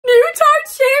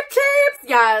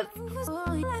Yes. Hi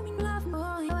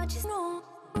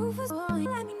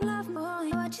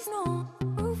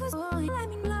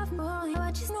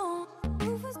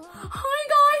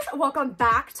guys, welcome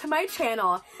back to my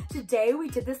channel. Today we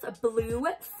did this blue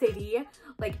city,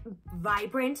 like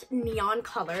vibrant neon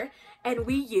color, and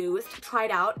we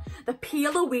tried out the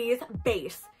P.louise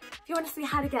base. If you want to see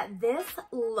how to get this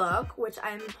look, which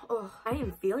I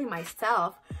am feeling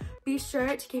myself, be sure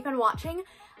to keep on watching,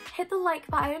 hit the like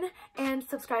button, and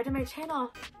subscribe to my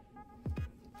channel.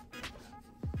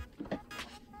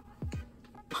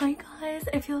 Hi guys,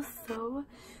 it feels so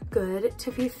good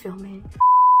to be filming.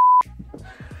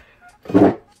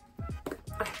 Okay.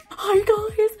 Hi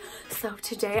guys! So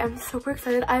today I'm super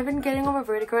excited. I've been getting over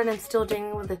vertigo and I'm still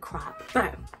dealing with the crap.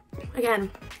 But again,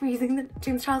 we're using the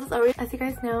James Charles as always. As you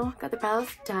guys know, got the brows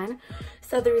done.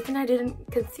 So the reason I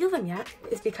didn't conceal them yet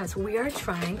is because we are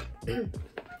trying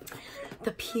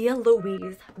the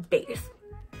P.louise base.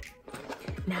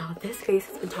 Now this base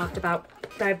has been talked about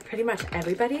by pretty much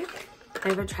everybody. I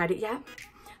haven't tried it yet.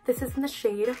 This is in the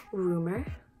shade Rumor.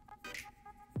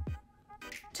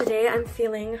 Today I'm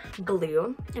feeling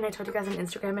blue, and I told you guys on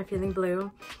Instagram I'm feeling blue.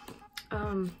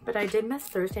 But I did miss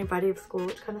Thursday and Friday of school,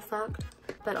 which kind of sucked.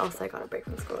 But also I got a break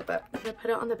from school. But I'm gonna put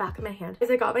it on the back of my hand.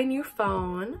 Because I got my new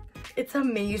phone. It's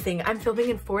amazing. I'm filming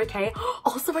in 4K.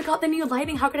 Also, I got the new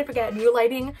lighting. How could I forget? New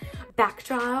lighting,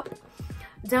 backdrop.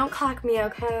 Don't clock me,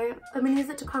 okay? I'm gonna use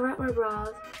it to cover up my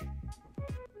brows.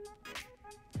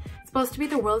 Supposed to be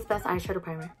the world's best eyeshadow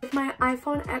primer. With my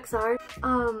iPhone XR,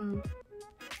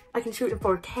 I can shoot in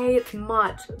 4K. It's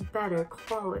much better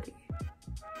quality.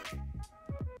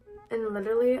 And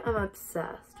literally, I'm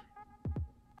obsessed.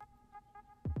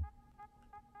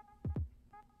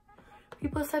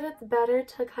 People said it's better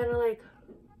to kind of like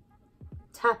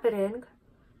tap it in,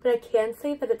 but I can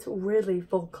say that it's really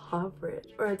full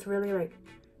coverage, or it's really like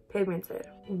pigmented.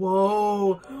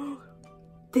 Whoa!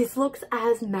 This looks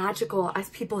as magical as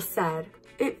people said.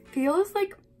 It feels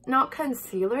like not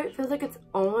concealer, it feels like its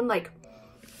own like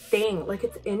thing, like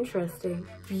it's interesting.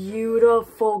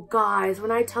 Beautiful, guys.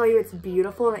 When I tell you it's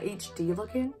beautiful and HD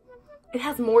looking, it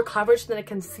has more coverage than a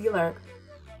concealer.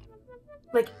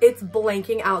 Like it's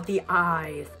blanking out the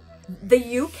eyes.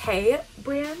 The UK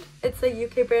brand, it's a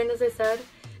UK brand as I said,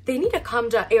 they need to come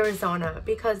to Arizona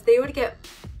because they would get,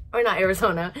 or not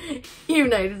Arizona,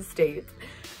 United States.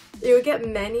 They would get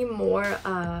many more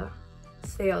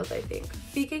sales, I think.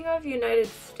 Speaking of United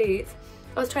States,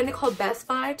 I was trying to call Best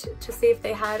Buy to see if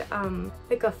they had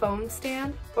like a phone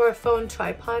stand or a phone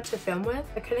tripod to film with.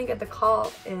 I couldn't get the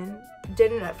call in.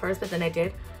 Didn't at first, but then I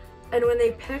did. And when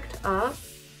they picked up,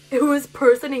 it was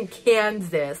person in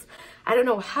Kansas. I don't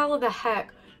know how the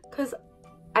heck, because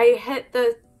I hit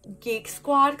the Geek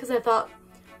Squad because I thought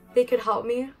they could help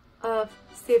me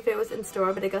see if it was in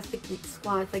store, but I guess the Geek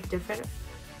Squad is like different.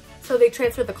 So they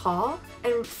transferred the call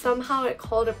and somehow it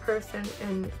called a person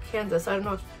in Kansas. I don't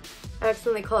know if I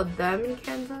accidentally called them in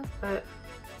Kansas, but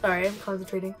sorry, I'm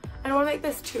concentrating. I don't want to make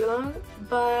this too long,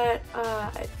 but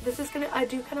this is gonna, I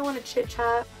do kind of want to chit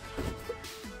chat.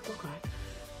 Oh god.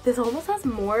 This almost has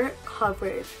more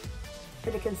coverage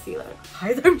than a concealer.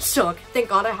 Guys, I'm shook. Thank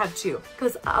god I have two.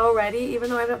 Because already,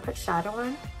 even though I haven't put shadow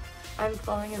on, I'm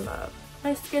falling in love.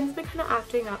 My skin's been kind of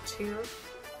acting up too.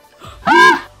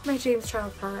 My James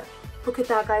Charles palette. Look at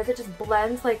that, guys. It just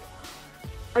blends like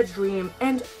a dream.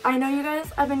 And I know you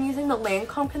guys, I've been using the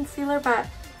Lancome concealer, but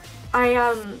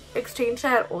I exchanged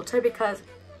it at Ulta because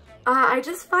I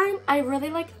just find I really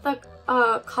like the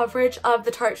coverage of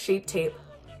the Tarte Shape Tape.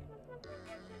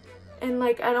 And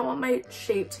like, I don't want my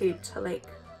Shape Tape to like,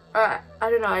 I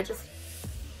don't know,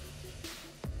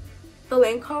 the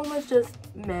Lancome was just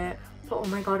meh. But oh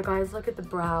my god, guys, look at the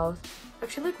brows.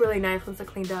 Actually look really nice once they're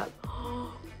cleaned up.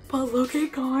 But look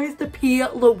at, guys, the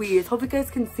P.louise. Hope you guys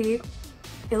can see.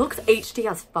 It looks HD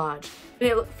as fudge. And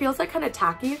it feels like kind of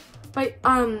tacky. But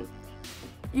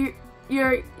you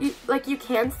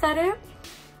can set it.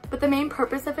 But the main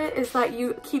purpose of it is that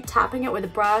you keep tapping it with a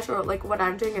brush or like what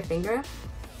I'm doing, a finger.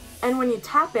 And when you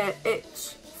tap it,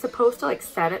 it's supposed to like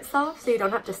set itself, so you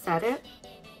don't have to set it.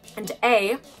 And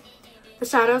A, the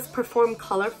shadows perform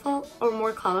colorful or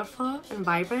more colorful and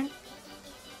vibrant.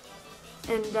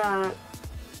 And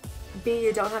B,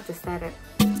 you don't have to set it.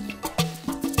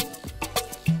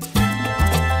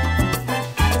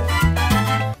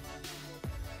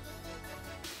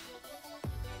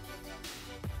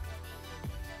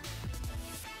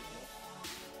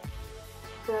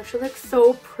 It actually looks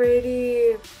so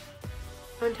pretty.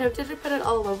 I'm tempted to put it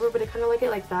all over, but I kind of like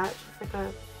it like that. Just like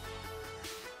a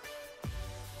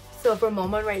silver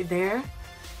moment right there.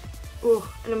 Ooh,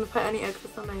 and I'm gonna put any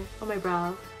excess on my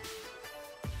brows.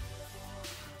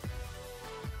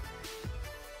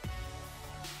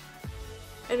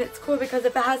 And it's cool because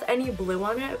if it has any blue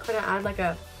on it, it kind of add like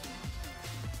a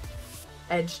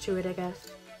edge to it, I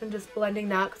guess. I'm just blending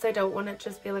that because I don't want it to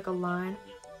just be like a line.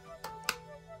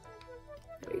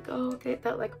 There we go. Get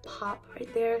that like pop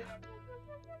right there.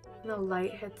 And the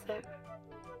light hits it.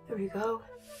 There we go.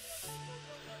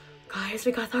 Guys,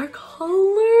 we got our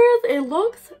colors. It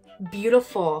looks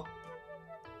beautiful.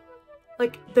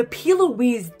 Like the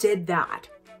p.louise did that.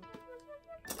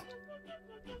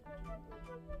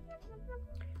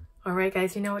 All right,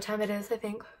 guys, you know what time it is, I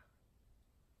think.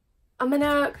 I'm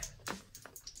gonna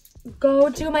go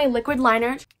do my liquid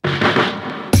liner.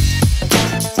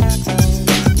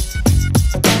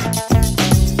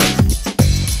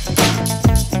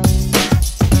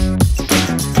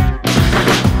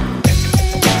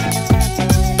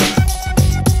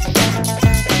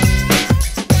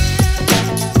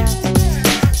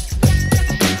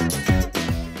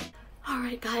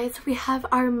 Guys, we have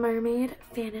our mermaid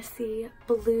fantasy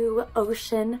blue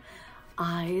ocean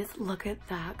eyes. Look at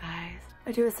that, guys.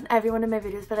 I do this in every one of my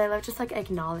videos, but I love just like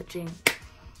acknowledging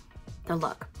the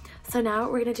look. So now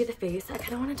we're gonna do the face. I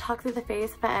kind of want to talk through the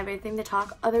face about everything to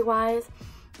talk. Otherwise,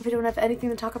 if we don't have anything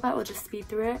to talk about, we'll just speed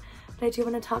through it. But I do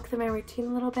want to talk through my routine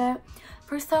a little bit.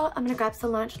 First though, I'm gonna grab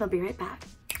some lunch and I'll be right back.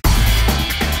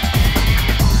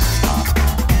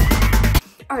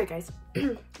 All right, guys.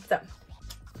 So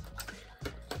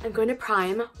I'm going to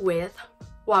prime with,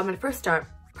 well, I'm going to first start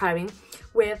priming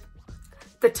with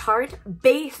the Tarte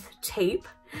Base Tape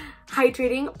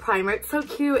Hydrating Primer. It's so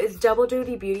cute. It's Double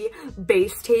Duty Beauty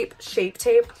Base Tape, Shape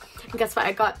Tape. And guess what?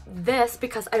 I got this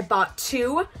because I bought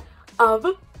 2 of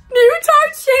new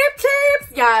Tarte Shape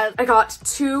Tapes. Yeah, I got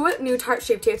 2 new Tarte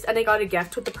Shape Tapes and I got a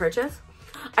gift with the purchase.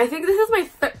 I think this is my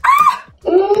third.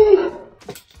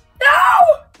 No!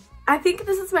 I think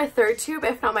this is my 3rd tube,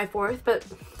 if not my 4th, but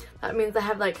that means I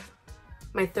have like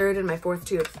my 3rd and my 4th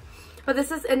tubes. But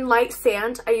this is in light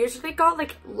sand. I usually got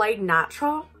like light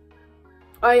natural.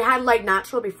 Or I had light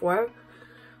natural before.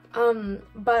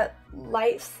 But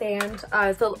light sand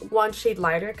is the 1 shade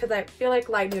lighter because I feel like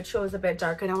light neutral is a bit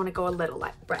dark and I want to go a little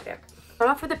light brighter.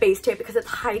 Start off with the base tape because it's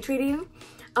hydrating.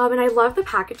 And I love the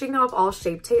packaging though of all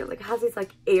Shape Tape. Like it has these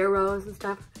like arrows and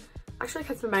stuff. Actually, it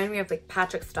kind of reminds me of like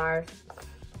Patrick Starr's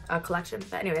collection.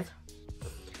 But anyways.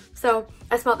 So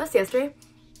I smelled this yesterday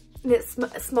and it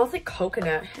smells like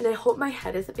coconut and I hope my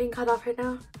head isn't being cut off right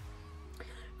now.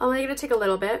 I'm only gonna take a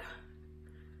little bit.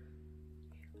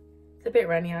 It's a bit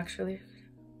runny actually.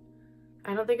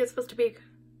 I don't think it's supposed to be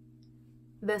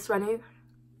this runny.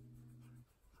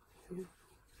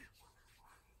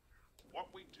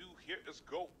 What we do here is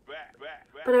go back.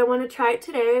 But I want to try it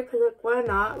today because like why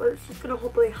not? It's just gonna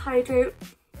hopefully hydrate.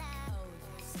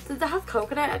 Since it has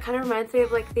coconut, it kind of reminds me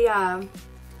of like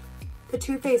the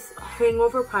Too Faced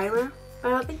Hangover Primer.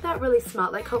 I don't think that really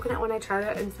smelled like coconut when I tried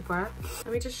it in Sephora.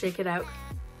 Let me just shake it out.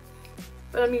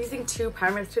 But I'm using 2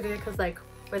 primers today because like,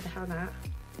 where the hell not?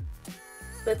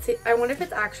 Let's see. I wonder if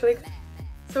it's actually...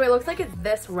 So it looks like it's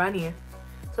this runny.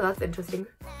 So that's interesting.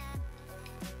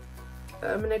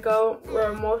 But I'm going to go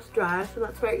where I'm most dry. So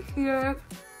that's right here.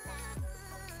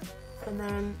 And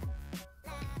then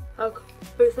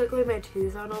basically my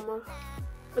T-zone almost.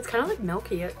 It's kind of like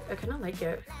milky. I kind of like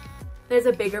it. There's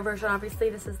a bigger version, obviously.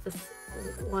 This is this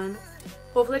one.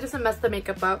 Hopefully it doesn't mess the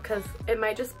makeup up because it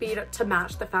might just be to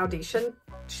match the foundation,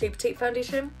 Shape Tape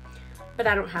foundation, but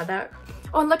I don't have that.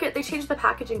 Oh, and look at, they changed the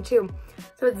packaging too.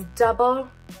 So it's Double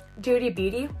Duty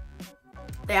Beauty.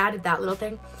 They added that little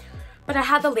thing. But I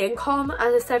had the Lancome,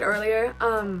 as I said earlier,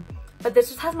 but this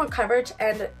just has more coverage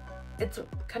and it's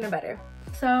kind of better.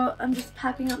 So I'm just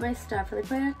packing up my stuff really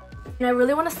quick. And I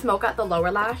really want to smoke out the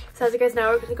lower lash. So as you guys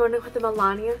know, we're going to go in with the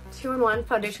Milani 2-in-1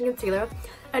 Foundation Concealer.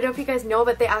 I don't know if you guys know,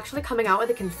 but they're actually coming out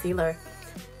with a concealer.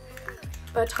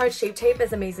 But Tarte Shape Tape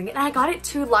is amazing. And I got it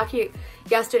too lucky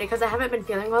yesterday because I haven't been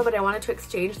feeling well, but I wanted to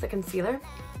exchange the concealer.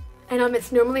 And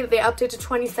it's normally, they upped it to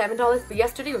 $27, but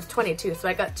yesterday it was $22. So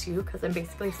I got 2 because I'm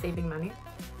basically saving money.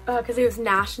 Because it was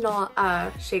National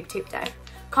Shape Tape Day.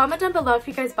 Comment down below if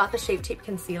you guys bought the Shape Tape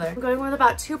concealer. I'm going with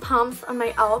about 2 pumps on my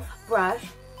e.l.f. brush.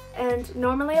 And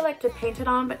normally I like to paint it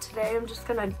on, but today I'm just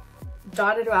gonna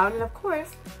dot it around. And of course,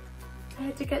 I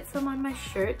had to get some on my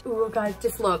shirt. Ooh, guys,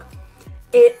 just look.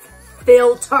 It's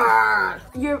filtered.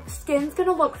 Your skin's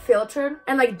gonna look filtered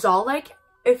and like doll-like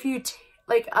if you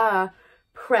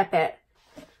prep it.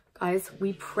 Guys,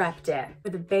 we prepped it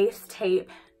with the base tape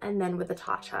and then with the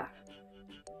Tatcha.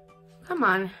 Come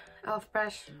on, e.l.f.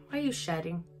 brush. Why are you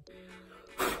shedding?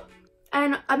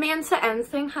 And Amanda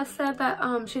Ensing has said that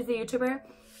she's a YouTuber.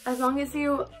 As long as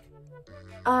you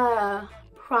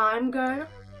prime good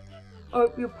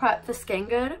or you prep the skin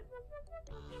good,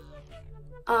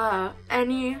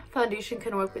 any foundation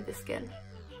can work with the skin.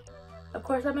 Of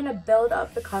course, I'm gonna build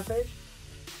up the coverage.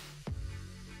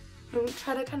 I'm gonna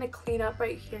try to kind of clean up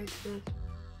right here too.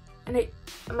 And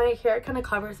my hair kind of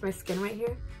covers my skin right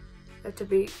here. I have to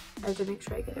make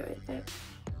sure I get it right there.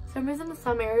 For some reason in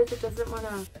some areas it doesn't want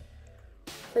to,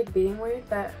 it's like being weird,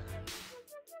 but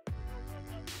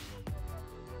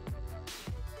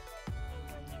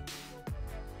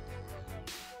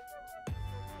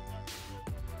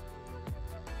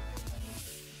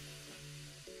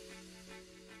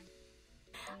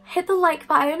hit the like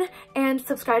button and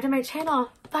subscribe to my channel.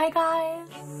 Bye guys!